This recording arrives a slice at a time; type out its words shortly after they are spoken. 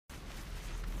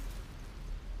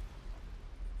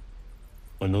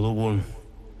Another one.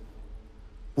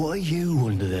 What are you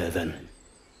under there, then?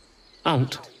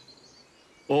 Ant?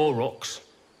 Or rocks?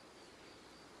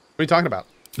 What are you talking about?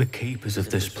 The keepers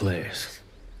of this place.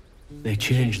 They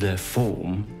change their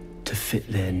form to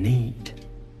fit their need.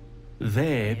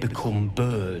 They become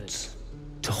birds,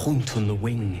 to hunt on the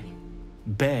wing.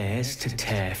 Bears to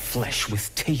tear flesh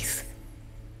with teeth.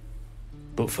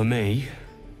 But for me,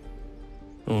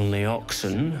 only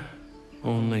oxen,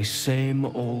 only same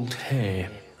old hay.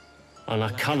 And I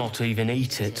cannot even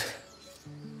eat it,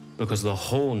 because the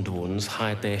horned ones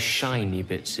hide their shiny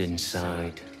bits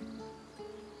inside.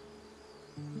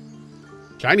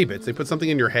 Shiny bits? They put something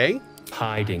in your hay?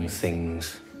 Hiding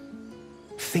things.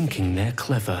 Thinking they're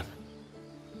clever.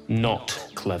 Not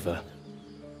clever.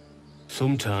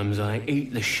 Sometimes I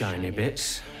eat the shiny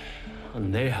bits,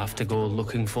 and they have to go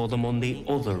looking for them on the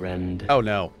other end. Oh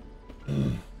no.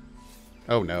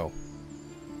 Oh no.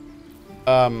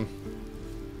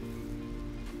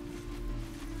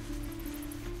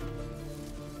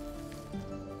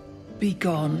 Be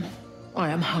gone. I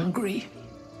am hungry.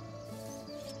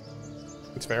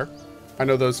 It's fair. I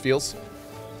know those feels.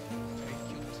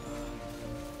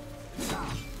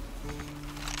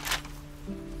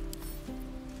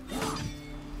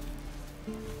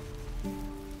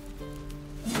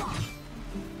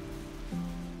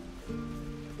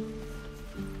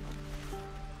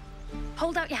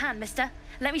 Hold out your hand, mister.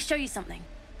 Let me show you something.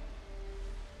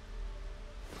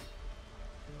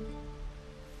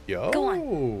 Yo. Go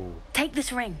on. Take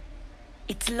this ring.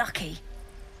 It's lucky.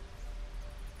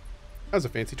 That was a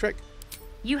fancy trick.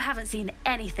 You haven't seen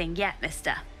anything yet,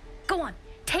 mister. Go on.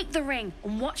 Take the ring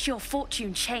and watch your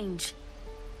fortune change.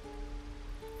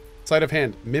 Sleight of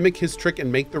hand. Mimic his trick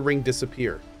and make the ring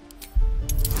disappear.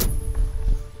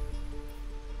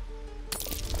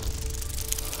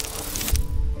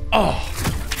 Oh.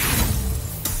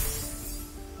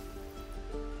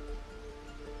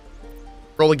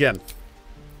 Roll again.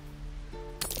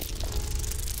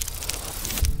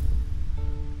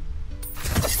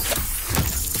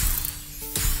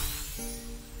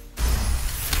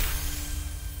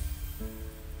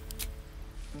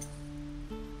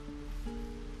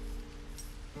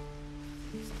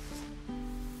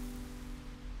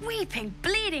 Weeping,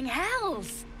 bleeding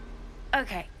hells!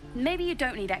 Okay, maybe you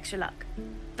don't need extra luck.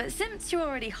 But since you're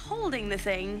already holding the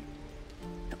thing,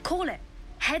 call it.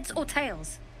 Heads or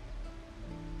tails?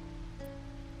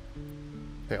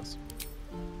 Tails.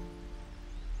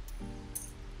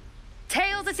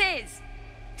 Tails it is!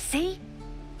 See?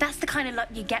 That's the kind of luck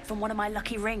you get from one of my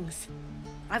lucky rings.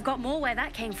 I've got more where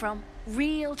that came from.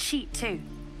 Real cheap, too.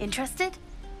 Interested?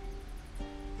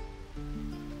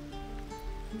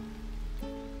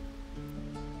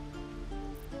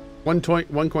 One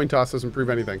coin toss doesn't prove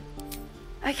anything.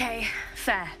 Okay,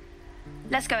 fair.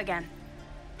 Let's go again.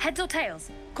 Heads or tails?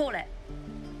 Call it.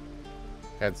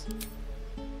 Heads.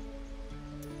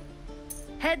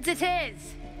 Heads it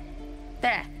is!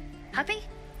 There. Happy?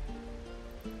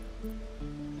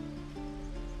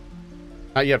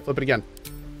 Not yet. Flip it again.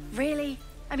 Really?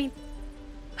 I mean,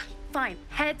 fine.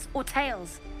 Heads or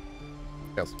tails?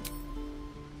 Tails.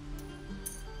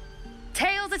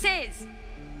 Tails it is!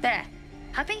 There.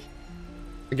 Happy?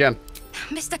 Again.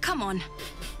 Mister, come on.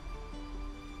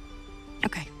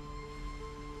 Okay.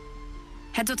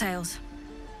 Heads or tails?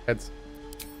 Heads.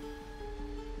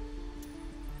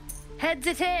 Heads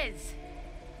it is!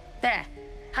 There.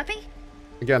 Happy?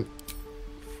 Again.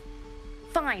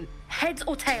 Fine. Heads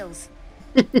or tails?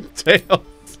 Tails.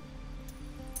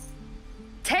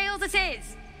 Tails it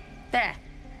is! There.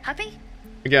 Happy?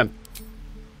 Again.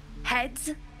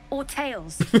 Heads or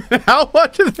tails? How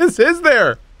much of this is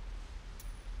there?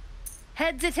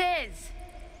 Heads it is!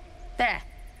 There.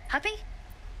 Happy?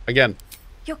 Again.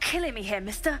 You're killing me here,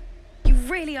 mister. You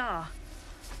really are.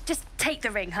 Just take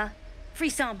the ring, huh? Free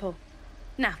sample.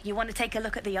 Now, you want to take a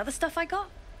look at the other stuff I got?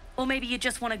 Or maybe you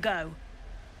just want to go?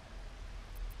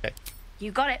 Okay.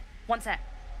 You got it. One sec.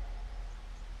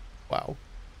 Wow.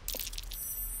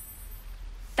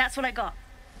 That's what I got.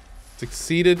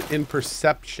 Succeeded in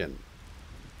perception.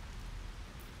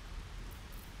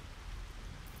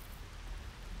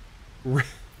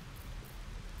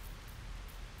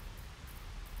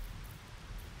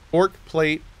 Fork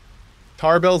plate,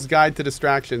 Tarbell's Guide to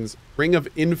Distractions, Ring of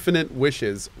Infinite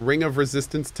Wishes, Ring of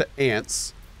Resistance to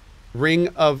Ants, Ring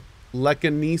of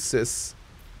Lekinesis,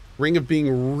 Ring of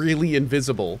Being Really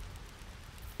Invisible,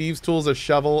 Thieves' Tools, a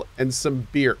shovel, and some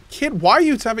beer. Kid, why are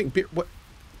you having beer? What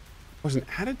was an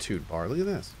attitude bar? Look at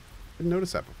this. Didn't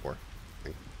notice that before.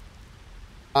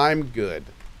 I'm good.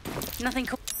 Nothing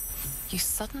cool. You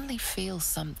suddenly feel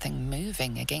something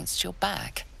moving against your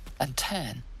back and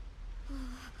turn.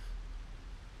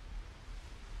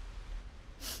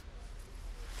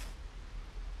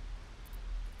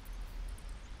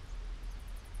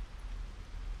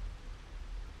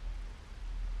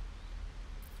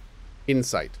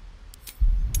 Insight.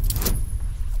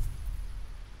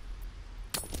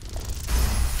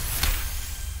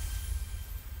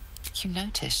 You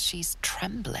notice she's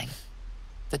trembling.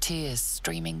 The tears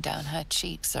streaming down her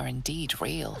cheeks are indeed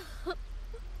real.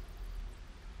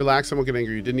 Relax, I won't get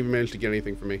angry. You didn't even manage to get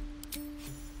anything from me.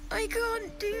 I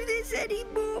can't do this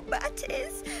anymore,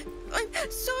 Mattis.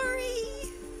 I'm sorry.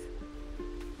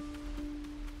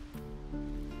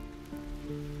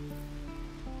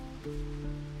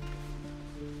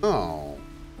 Oh.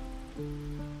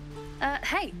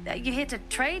 Hey, you here to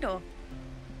trade or?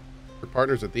 Your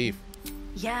partner's a thief.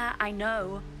 Yeah, I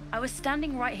know. I was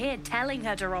standing right here telling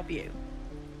her to rob you.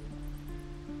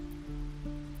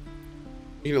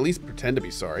 You can at least pretend to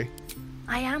be sorry.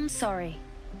 I am sorry.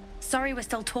 Sorry we're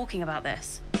still talking about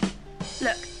this.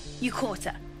 Look, you caught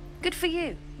her. Good for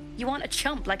you. You aren't a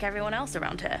chump like everyone else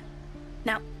around here.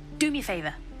 Now, do me a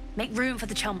favor. Make room for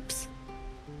the chumps.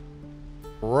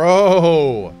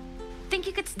 Bro! Think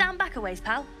you could stand back a ways,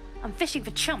 pal? I'm fishing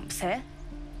for chumps here.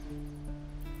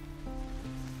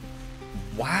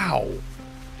 Wow.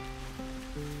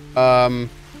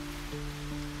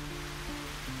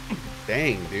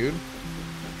 Dang, dude.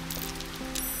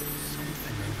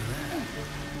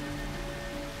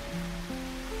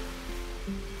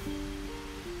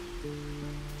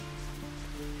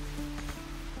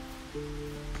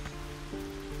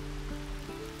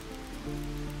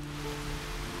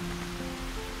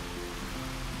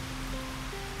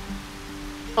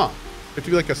 Huh. It to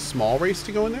be like a small race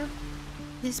to go in there?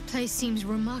 This place seems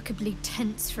remarkably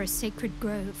tense for a sacred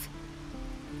grove.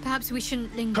 Perhaps we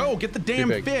shouldn't linger. Cohh, get the damn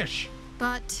big. fish!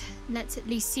 But let's at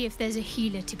least see if there's a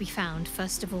healer to be found,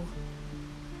 first of all.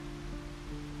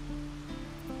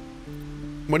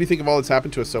 What do you think of all that's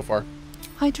happened to us so far?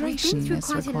 We've been Hydration through is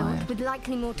quite a lot, required. with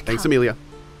likely more to Thanks, come. Amelia.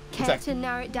 Care Exact- to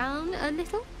narrow it down a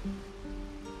little?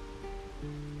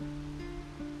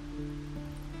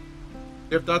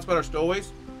 You have thoughts about our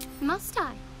stowaways? Must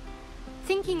I?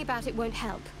 Thinking about it won't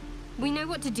help. We know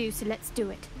what to do, so let's do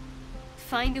it.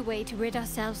 Find a way to rid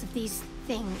ourselves of these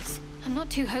things. I'm not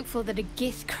too hopeful that a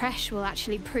Gith crash will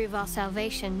actually prove our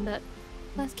salvation, but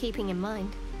Worth keeping in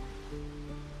mind.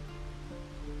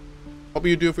 What would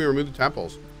you do if we removed the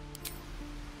tadpoles?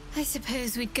 I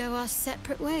suppose we'd go our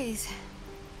separate ways.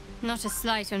 Not a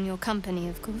slight on your company,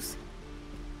 of course.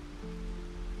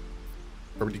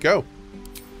 Where would you go?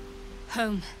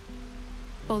 Home.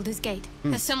 Baldur's Gate.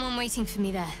 There's someone waiting for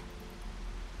me there.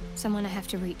 Someone I have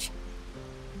to reach.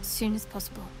 As soon as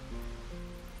possible.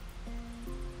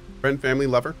 Friend, family,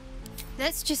 lover?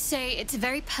 Let's just say it's a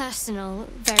very personal,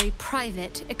 very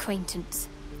private acquaintance.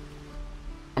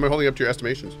 How am I holding up to your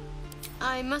estimations?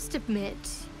 I must admit,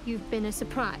 you've been a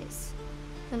surprise.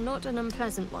 And not an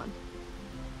unpleasant one.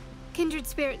 Kindred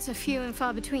spirits are few and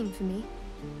far between for me.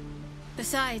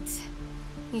 Besides,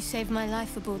 you saved my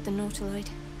life aboard the Nautiloid.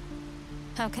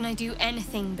 How can I do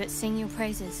anything but sing your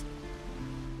praises?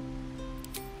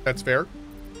 That's fair.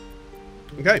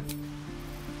 Okay.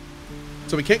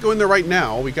 So we can't go in there right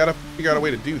now. We gotta figure out a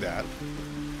way to do that.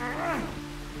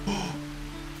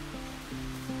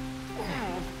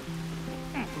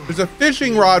 There's a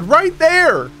fishing rod right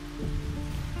there!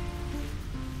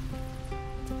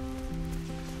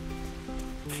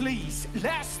 Please,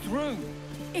 let us through.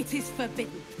 It is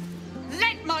forbidden.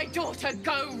 Let my daughter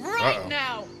go right Uh-oh.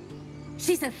 now.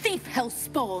 She's a thief,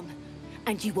 hellspawn,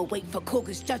 and you will wait for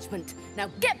Cohh's judgment. Now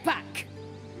get back.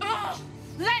 Ugh!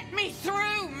 Let me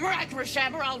through,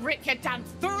 Mragrasham, or I'll rip your damn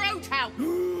throat out.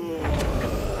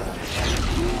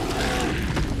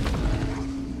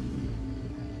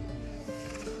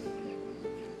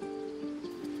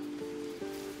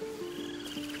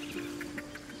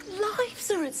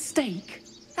 Lives are at stake,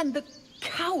 and the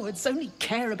cowards only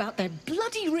care about their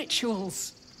bloody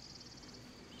rituals.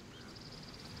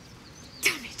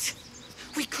 Damn it!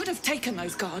 We could have taken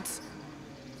those guards.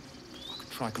 I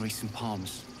could try greasing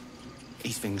palms.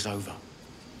 Ease things over.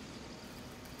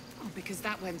 Oh, because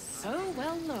that went so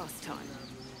well last time.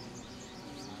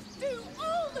 Do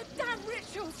all the damn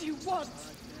rituals you want.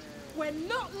 We're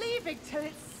not leaving till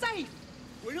it's safe.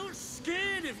 We're not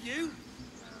scared of you.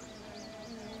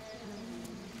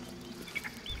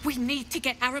 We need to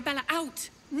get Arabella out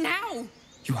now.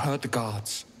 You heard the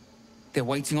guards. They're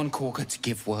waiting on Cohh to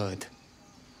give word.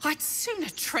 I'd sooner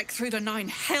trek through the 9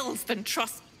 hells than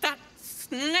trust that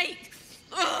snake.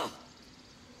 Ugh!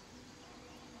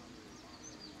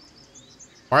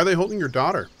 Why are they holding your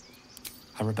daughter?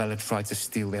 Arabella tried to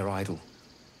steal their idol.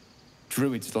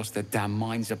 Druids lost their damn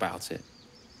minds about it.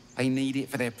 They need it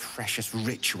for their precious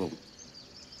ritual.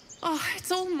 Oh,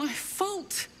 it's all my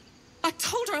fault. I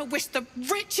told her I wished the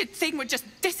wretched thing would just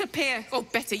disappear, or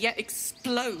better yet,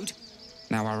 explode.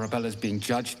 Now Arabella's being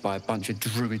judged by a bunch of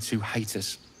druids who hate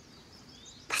us.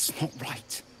 That's not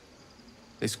right.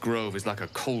 This grove is like a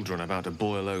cauldron about to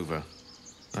boil over.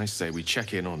 I say we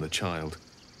check in on the child.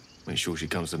 Make sure she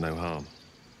comes to no harm.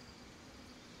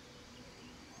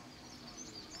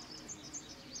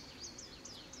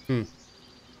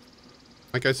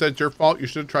 Like I said, it's your fault. You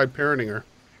should have tried parenting her.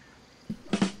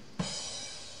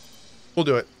 We'll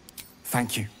do it.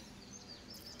 Thank you.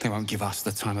 They won't give us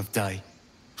the time of day.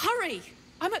 Hurry!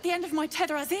 I'm at the end of my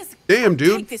tether as is. Damn,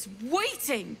 dude. Take this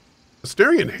waiting.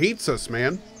 Asterion hates us,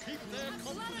 man.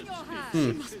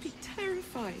 She must be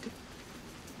terrified.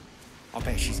 I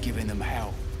bet she's giving them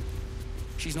hell.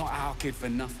 She's not our kid for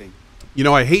nothing. You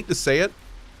know, I hate to say it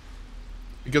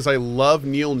because I love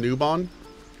Neil Newbon,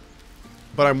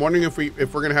 but I'm wondering if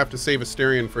we're gonna have to save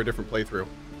Asterion for a different playthrough.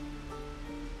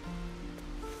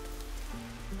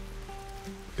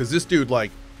 Because this dude, like,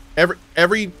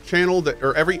 every channel that,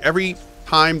 or every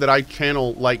time that I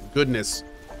channel like goodness,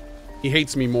 he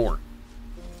hates me more.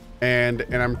 And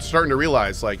I'm starting to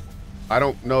realize, like, I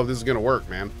don't know if this is gonna work,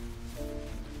 man.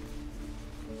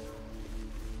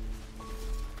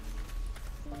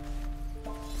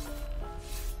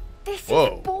 This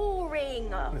Whoa. is boring.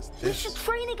 What is We this? should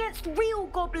train against real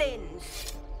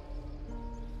goblins.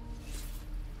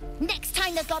 Next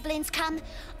time the goblins come,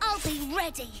 I'll be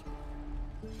ready.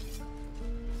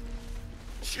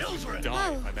 Children!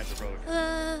 Die if I met the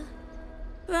road.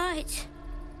 Right.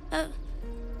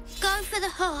 Go for the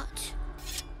heart.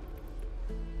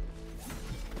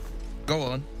 Go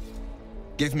on.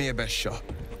 Give me your best shot.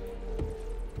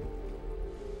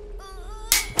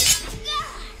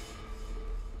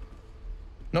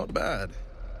 Not bad.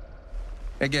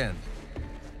 Again.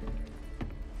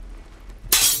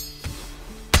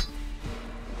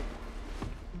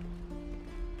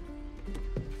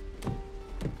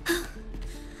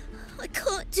 I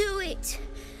can't do it.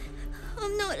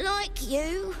 I'm not like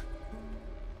you.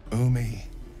 Umi,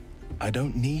 I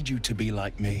don't need you to be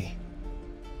like me.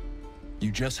 You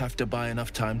just have to buy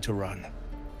enough time to run.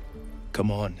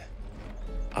 Come on.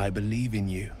 I believe in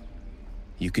you.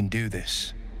 You can do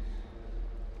this.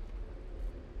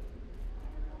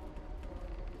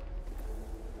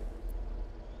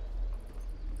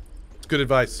 It's good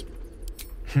advice.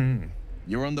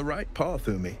 You're on the right path,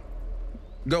 Umi.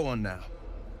 Go on now.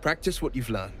 Practice what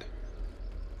you've learned.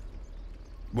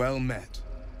 Well met.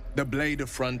 The blade of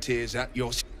frontiers at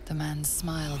your... The man's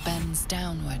smile bends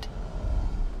downward,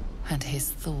 and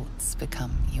his thoughts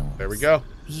become yours. There we go.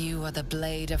 You are the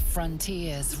blade of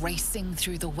frontiers racing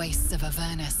through the wastes of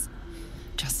Avernus.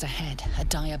 Just ahead, a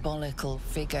diabolical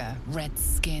figure, red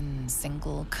skin,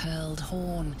 single curled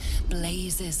horn,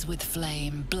 blazes with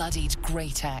flame, bloodied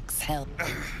great axe held.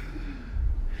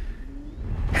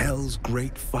 Hell's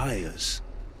great fires.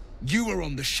 You were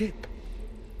on the ship.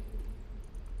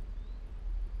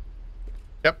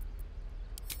 Yep.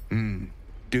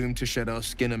 Doomed to shed our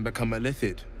skin and become a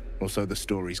lithid, or so the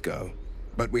stories go.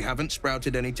 But we haven't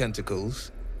sprouted any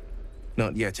tentacles.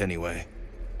 Not yet, anyway.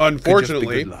 Unfortunately.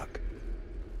 Could just be good luck.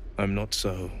 I'm not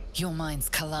so. Your minds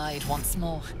collide once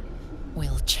more.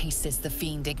 Will chases the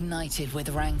fiend ignited with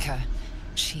rancor.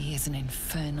 She is an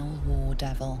infernal war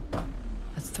devil.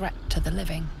 A threat to the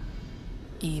living.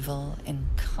 Evil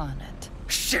incarnate.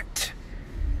 Shit!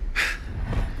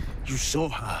 You saw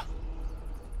her.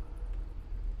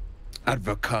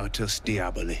 Advocatus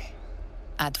Diaboli.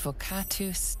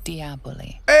 Advocatus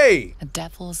Diaboli. Hey! A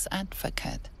devil's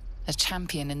advocate. A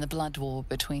champion in the blood war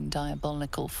between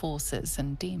diabolical forces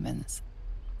and demons.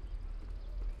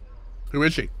 Who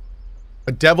is she?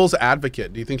 A devil's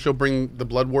advocate. Do you think she'll bring the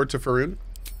blood war to Faerun?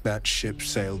 That ship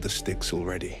sailed the Styx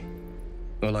already.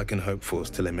 All I can hope for is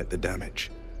to limit the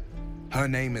damage. Her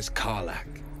name is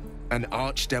Karlach, an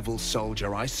archdevil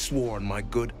soldier I swore on my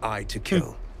good eye to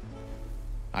kill.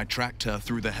 I tracked her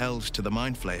through the hells to the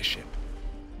Mind Flayer ship,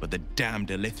 but the damned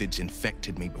Illithids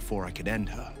infected me before I could end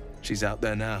her. She's out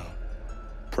there now,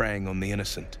 preying on the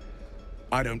innocent.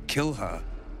 I don't kill her,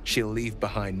 she'll leave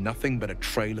behind nothing but a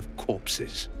trail of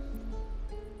corpses.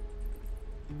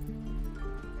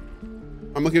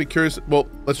 I'm looking at curious. Well,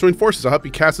 let's join forces. I'll help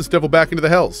you cast this devil back into the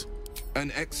hells.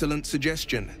 An excellent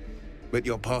suggestion, but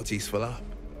your party's full up.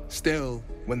 Still,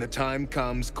 when the time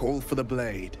comes, call for the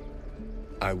blade.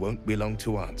 I won't be long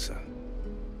to answer.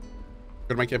 Go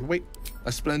to my camp and wait.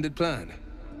 A splendid plan.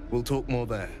 We'll talk more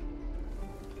there.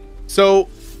 So,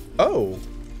 oh,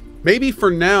 maybe for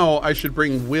now I should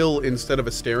bring Will instead of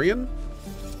Asterion.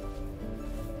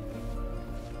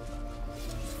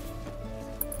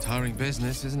 Tiring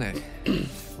business, isn't it?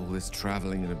 All this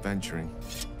traveling and adventuring.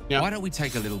 Yeah. Why don't we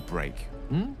take a little break?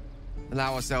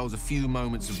 Allow ourselves a few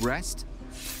moments of rest?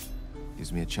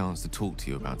 Gives me a chance to talk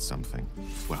to you about something,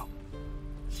 well,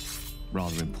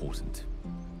 rather important.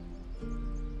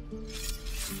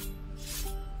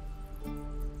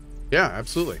 Yeah,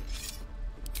 absolutely.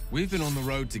 We've been on the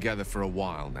road together for a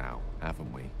while now,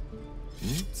 haven't we?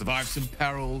 Survived some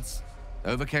perils,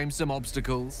 overcame some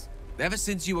obstacles. Ever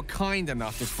since you were kind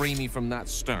enough to free me from that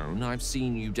stone, I've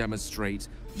seen you demonstrate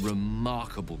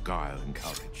remarkable guile and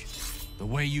courage. The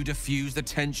way you diffuse the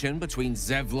tension between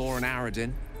Zevlor and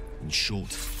Aradin. In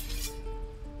short,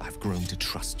 I've grown to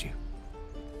trust you.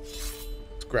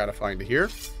 It's gratifying to hear.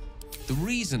 The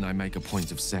reason I make a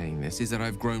point of saying this is that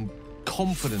I've grown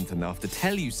confident enough to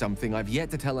tell you something I've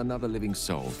yet to tell another living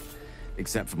soul,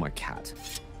 except for my cat.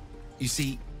 You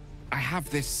see, I have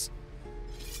this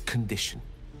condition.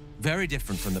 Very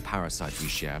different from the parasite we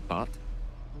share, but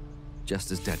just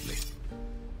as deadly.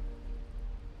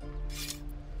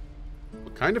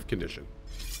 What kind of condition?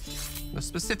 The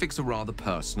specifics are rather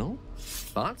personal,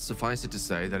 but suffice it to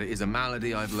say that it is a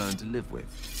malady I've learned to live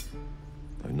with,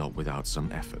 though not without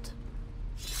some effort.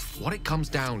 What it comes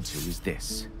down to is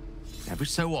this. Every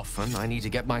so often, I need to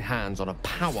get my hands on a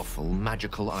powerful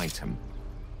magical item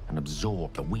and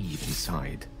absorb the weave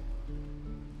inside.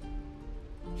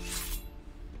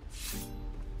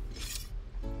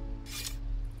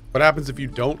 What happens if you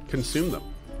don't consume them?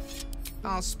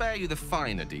 I'll spare you the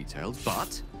finer details,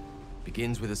 but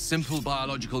begins with a simple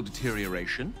biological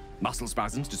deterioration, muscle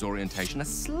spasms, disorientation, a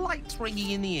slight ringing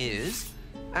in the ears,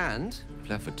 and, if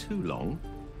left for too long,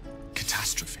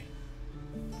 catastrophe.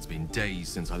 It's been days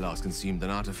since I last consumed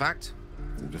an artifact,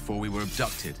 since before we were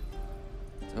abducted.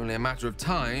 It's only a matter of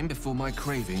time before my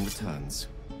craving returns.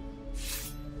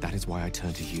 That is why I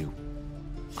turn to you.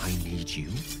 I need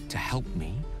you to help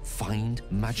me find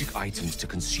magic items to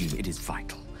consume. It is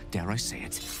vital. Dare I say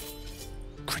it?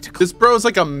 Critical. This bro's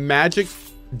like a magic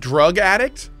drug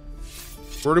addict?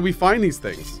 Where do we find these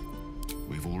things?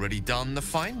 We've already done the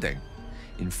finding.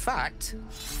 In fact,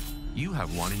 you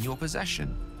have one in your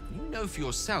possession. You know for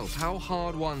yourself how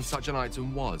hard-won such an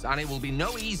item was, and it will be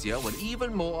no easier when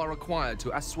even more are required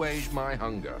to assuage my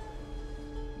hunger.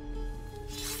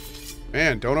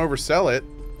 Man, don't oversell it.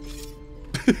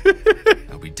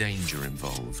 There'll be danger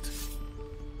involved,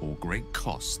 or great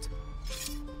cost.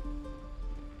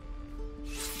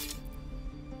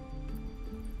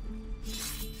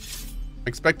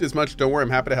 Expect as much. Don't worry,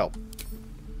 I'm happy to help.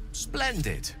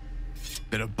 Splendid.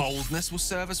 Bit of boldness will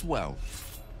serve us well.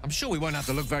 I'm sure we won't have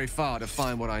to look very far to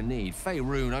find what I need.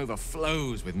 Faerun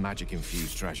overflows with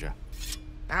magic-infused treasure.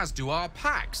 As do our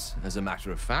packs, as a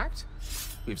matter of fact.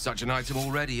 We've such an item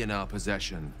already in our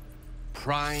possession.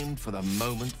 Primed for the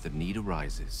moment the need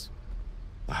arises.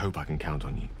 I hope I can count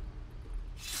on you.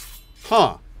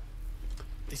 Huh.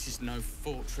 This is no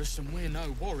fortress and we're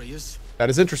no warriors. That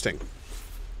is interesting.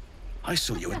 I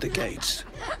saw you at the gates.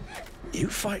 You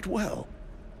fight well.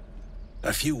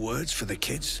 A few words for the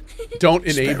kids? Don't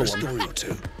enable Spare a them. story or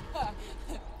two.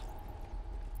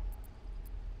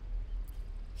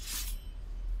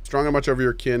 Strong and much over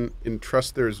your kin,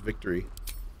 entrust theirs victory.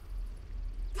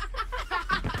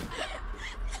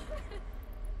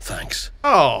 Thanks.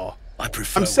 Oh. I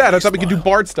prefer I'm sad. I thought we could do smile.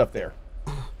 bard stuff there.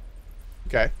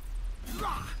 Okay.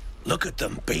 Look at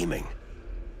them beaming.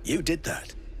 You did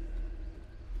that.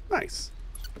 Nice.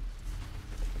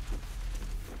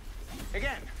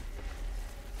 Again.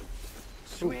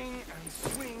 Swing and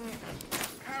swing and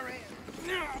parry.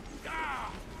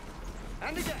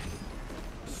 And again.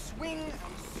 Swing and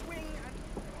swing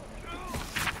and...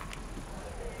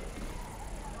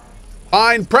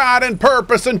 Find pride and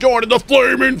purpose and join the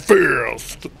flaming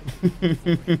fist.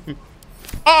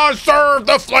 I serve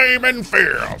the flaming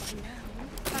fist.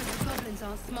 Goblins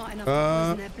aren't smart enough to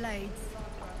poison their blades.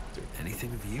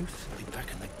 Anything of use? Be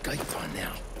back in the gate by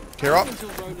now. Tear up. Until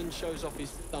Roland shows off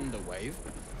his thunder wave.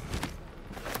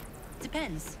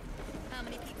 Depends. How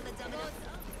many people are dumb enough?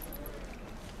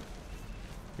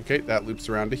 Okay, that loops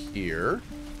around to here.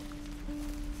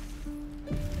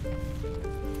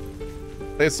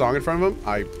 Play a song in front of him?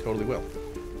 I totally will.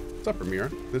 What's up,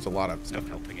 Ramira? There's a lot of stuff.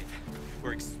 Helping it.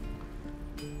 We're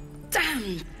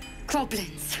Damn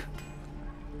goblins!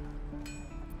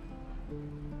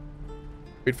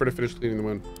 Wait for it to finish cleaning the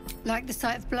wound. Like the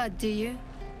sight of blood, do you?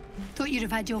 Thought you'd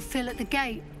have had your fill at the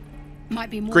gate.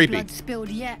 Might be more Creepy. blood spilled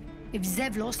yet if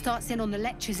Zevlor starts in on the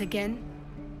lectures again.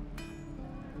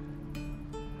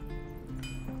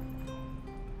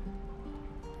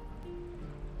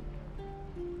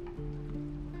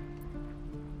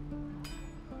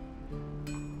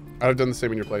 I'd have done the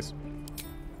same in your place.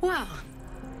 Well,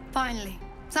 finally.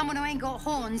 Someone who ain't got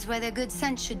horns where their good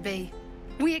sense should be.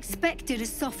 We expected a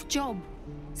soft job.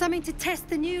 Something to test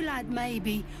the new lad,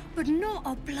 maybe, but not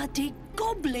a bloody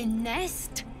goblin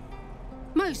nest.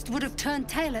 Most would have turned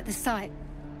tail at the sight,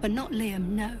 but not Liam,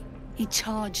 no. He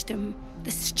charged him,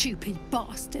 the stupid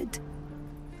bastard.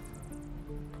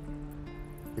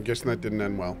 I'm guessing that didn't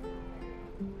end well.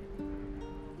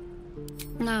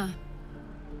 Nah.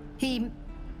 He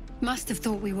must have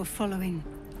thought we were following.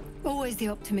 Always the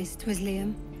optimist was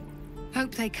Liam.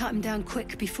 Hope they cut him down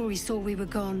quick before he saw we were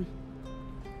gone.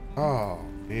 Oh,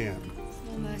 man.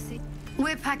 No mercy.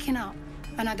 We're packing up,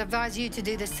 and I'd advise you to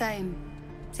do the same.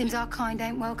 Seems our kind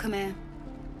ain't welcome here.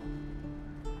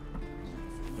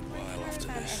 While after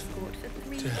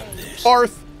this.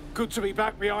 Arth! Good to be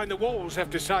back behind the walls, have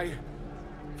to say.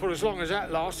 For as long as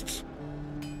that lasts.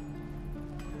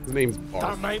 His name's Barth.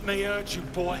 Don't make me hurt you,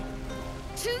 boy.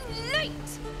 Too late!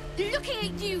 Looking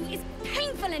at you is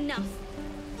painful enough.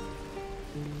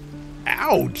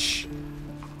 Ouch!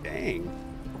 Dang.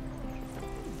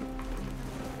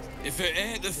 If it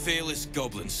ain't the fearless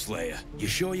goblin slayer, you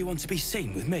sure you want to be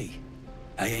seen with me?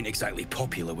 I ain't exactly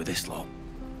popular with this lot.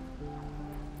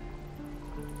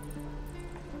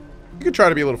 You could try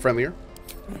to be a little friendlier.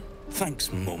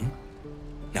 Thanks, Mum.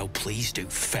 Now please do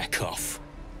feck off.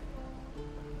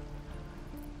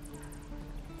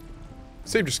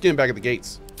 Saved your skin back at the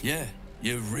gates. Yeah,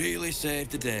 you really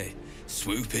saved the day.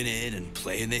 Swooping in and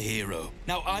playing the hero.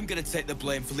 Now I'm gonna take the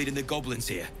blame for leading the goblins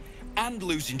here. And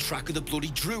losing track of the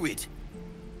bloody druid.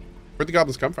 Where'd the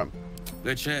goblins come from?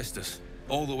 They chased us.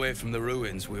 All the way from the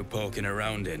ruins we were poking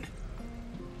around in.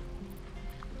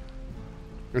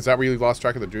 Is that where you lost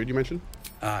track of the druid you mentioned?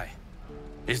 Aye.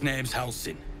 His name's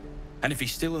Halsin. And if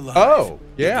he's still alive, oh,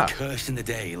 yeah. he'll be cursing the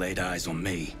day he laid eyes on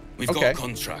me. We've got a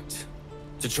contract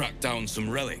to track down some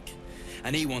relic.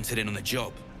 And he wanted in on the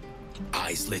job.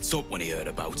 Eyes lit up when he heard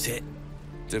about it.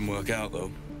 Didn't work out,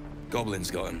 though.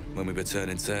 Goblins got him when we were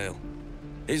turning tail.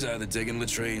 He's either digging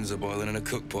latrines or boiling in a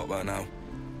cook pot by now.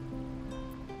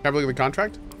 Have a look at the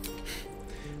contract?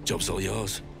 Job's all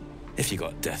yours, if you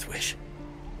got a death wish.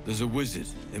 There's a wizard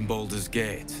in Baldur's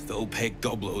Gate that'll pay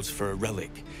gobloads for a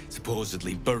relic,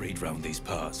 supposedly buried round these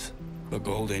parts. But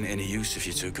gold ain't any use if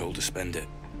you're too cold to spend it.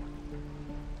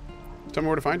 Tell me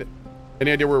where to find it.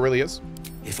 Any idea where it really is?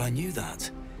 If I knew that,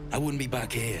 I wouldn't be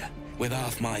back here with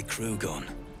half my crew gone.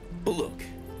 But look,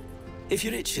 if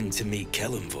you're itching to meet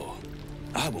Kellenvor,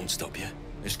 I won't stop you.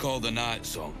 It's called the Night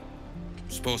Song.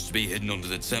 Supposed to be hidden under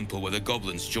the temple where the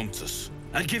goblins jumped us.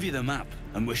 I'd give you the map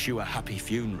and wish you a happy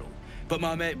funeral, but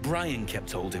my mate Brian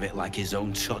kept hold of it like his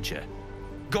own Todger.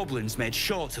 Goblins made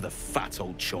short to the fat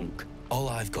old chunk. All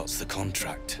I've got's the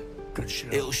contract. Good show.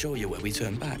 It'll show you where we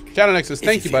turn back. Shadow Nexus,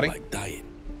 thank you, buddy. Like dying.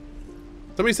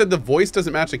 Somebody said the voice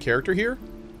doesn't match the character here.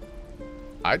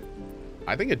 I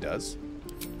think it does.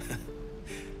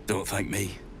 Don't thank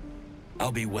me.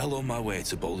 I'll be well on my way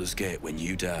to Baldur's Gate when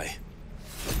you die.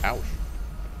 Ouch.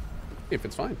 If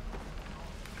it's fine.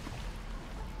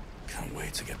 Can't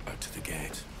wait to get back to the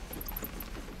gate.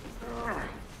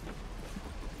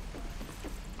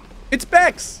 It's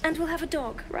Bex! And we'll have a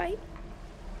dog, right?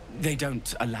 They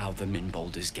don't allow them in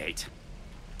Baldur's Gate.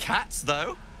 Cats,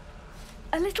 though?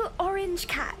 A little orange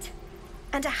cat.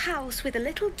 And a house with a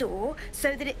little door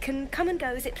so that it can come and go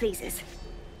as it pleases.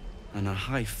 And a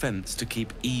high fence to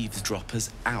keep eavesdroppers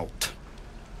out.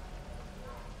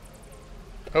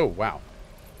 Oh, wow.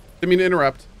 Didn't mean to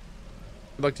interrupt.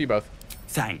 Good luck to you both.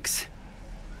 Thanks.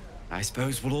 I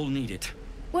suppose we'll all need it.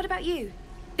 What about you?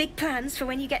 Big plans for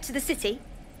when you get to the city?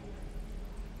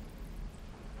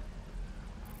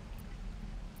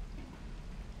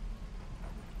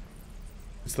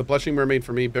 It's the Blushing Mermaid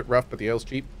for me, bit rough, but the ale's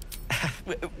cheap.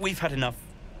 We've had enough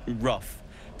rough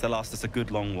to last us a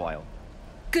good long while.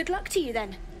 Good luck to you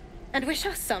then. And wish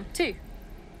us some, too.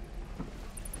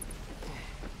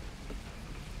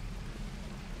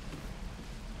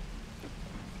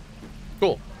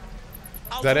 Cool.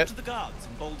 Is that it? To the guards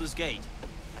in Baldur's Gate.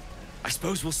 I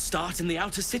suppose we'll start in the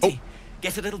outer city.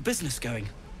 Get a little business going.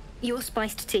 Your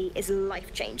spiced tea is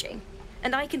life-changing.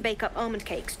 And I can bake up almond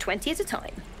cakes 20 at a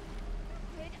time.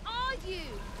 Where are you?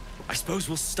 I suppose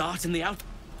we'll start in the out.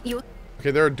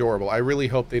 Okay, they're adorable. I really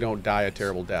hope they don't die a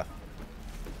terrible death.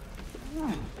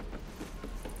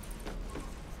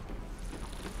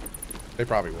 They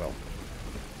probably will.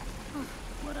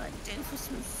 What'd I do for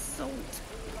some salt?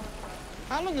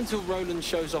 How long until Roland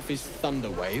shows off his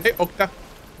thunder wave? Hey, Okta.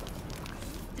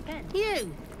 Depends.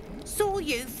 You! Saw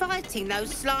you fighting those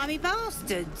slimy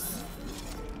bastards.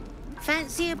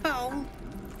 Fancy a bowl?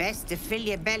 Best to fill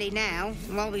your belly now,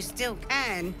 while we still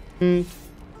can.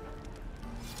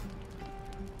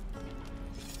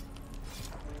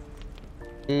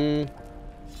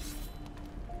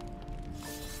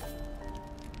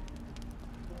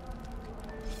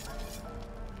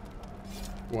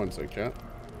 One sec, chat.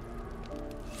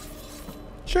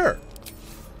 Sure.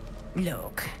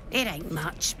 Look, it ain't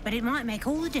much, but it might make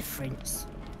all the difference.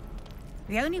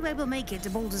 The only way we'll make it to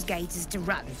Baldur's Gate is to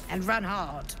run, and run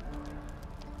hard.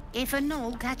 If a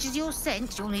gnoll catches your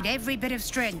scent, you'll need every bit of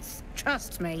strength.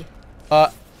 Trust me.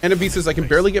 Enemy says, I can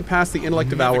barely get past the Intellect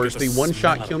Devourers. They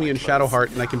one-shot kill me in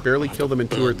Shadowheart, and I can barely kill them in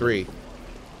 2 or 3.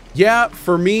 Yeah,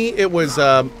 for me, it was,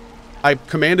 I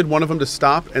commanded one of them to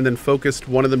stop, and then focused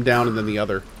one of them down and then the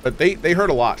other. But they hurt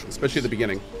a lot, especially at the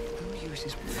beginning.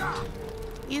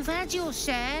 You've had your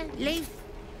share. Leave.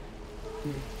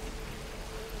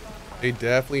 They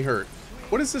definitely hurt.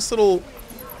 What is this little...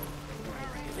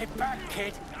 Give it back,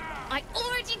 kid. I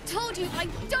already told you I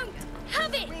don't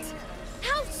have it!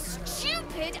 How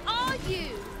stupid are you?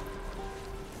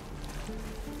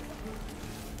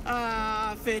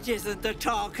 Ah, if it isn't the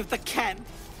talk of the camp.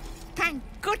 Thank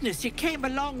goodness you came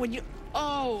along when you...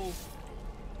 Oh.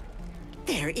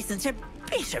 There isn't a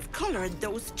bit of colour in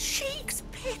those cheeks,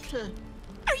 Petal.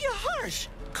 Are you hurt?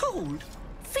 Cold?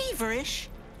 Feverish?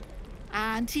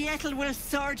 Auntie Ethel will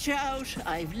sort you out.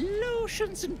 I've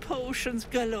lotions and potions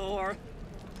galore.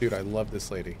 Dude, I love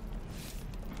this lady.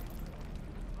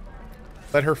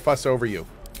 Let her fuss over you.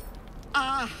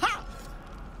 Aha!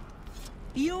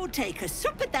 You take a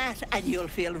sup at that and you'll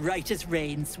feel right as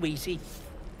rain, sweetie.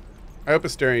 I hope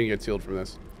Asterion gets healed from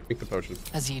this. Drink the potion.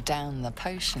 As you down the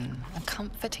potion, a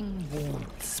comforting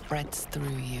warmth spreads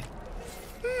through you.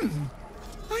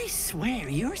 I swear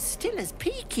you're still as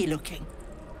peaky looking.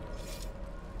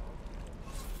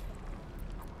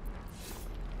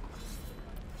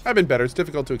 I've been better. It's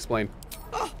difficult to explain.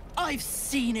 Oh, I've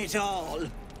seen it all.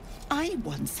 I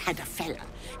once had a fella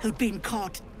who'd been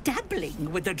caught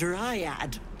dabbling with a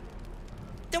dryad.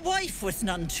 The wife was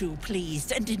none too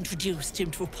pleased and introduced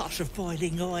him to a pot of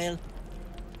boiling oil.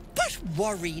 But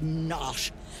worry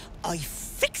not. I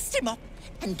fixed him up,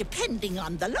 and depending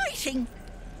on the lighting,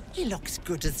 he looks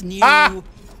good as new. Ah!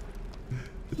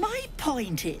 My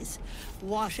point is,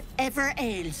 whatever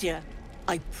ails you,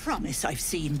 I promise I've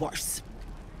seen worse.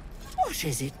 What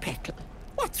is it, Petal?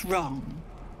 What's wrong?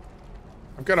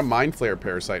 I've got a Mind Flayer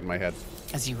parasite in my head.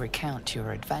 As you recount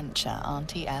your adventure,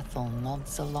 Auntie Ethel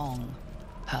nods along,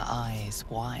 her eyes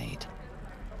wide.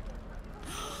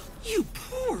 You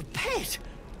poor pet!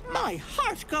 My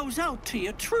heart goes out to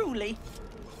you, truly.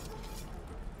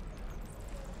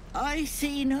 I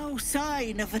see no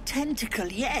sign of a tentacle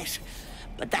yet,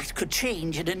 but that could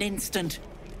change in an instant.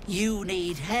 You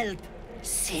need help.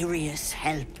 Serious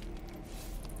help.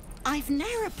 I've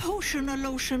ne'er a potion or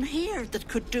lotion here that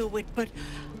could do it, but...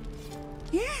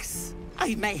 yes,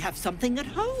 I may have something at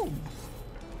home.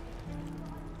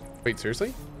 Wait,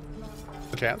 seriously?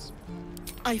 The cats?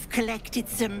 I've collected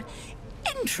some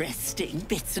interesting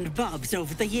bits and bobs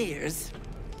over the years.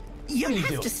 You'll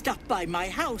have to stop by my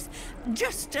house,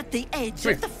 just at the edge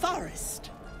of the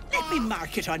forest. Let me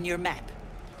mark it on your map.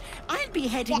 I'll be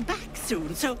heading back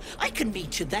soon, so I can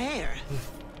meet you there.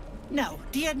 Now,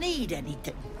 do you need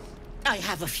anything? I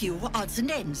have a few odds and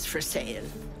ends for sale.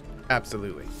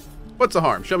 Absolutely. What's the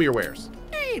harm? Show me your wares.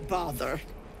 Hey, bother.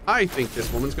 I think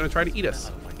this woman's gonna try to eat us.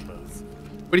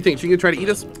 What do you think? She gonna try to eat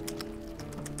us?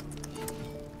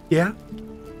 Yeah?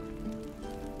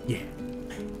 Yeah.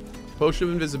 Potion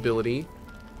of invisibility.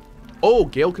 Oh,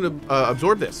 Gale can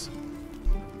absorb this.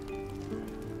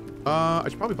 I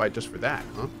should probably buy it just for that,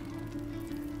 huh?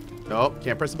 Nope,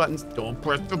 can't press the buttons. Don't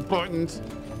press the buttons.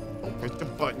 Don't press the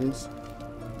buttons.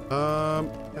 I'm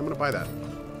gonna buy that.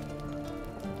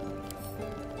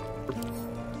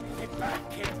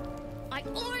 I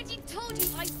already told you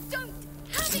I don't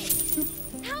have it!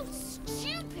 How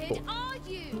stupid are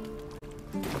you?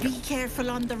 Be careful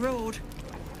on the road.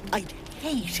 I'd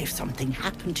hate if something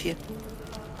happened to you.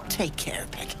 Take care,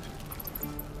 Petal.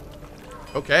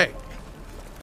 Okay.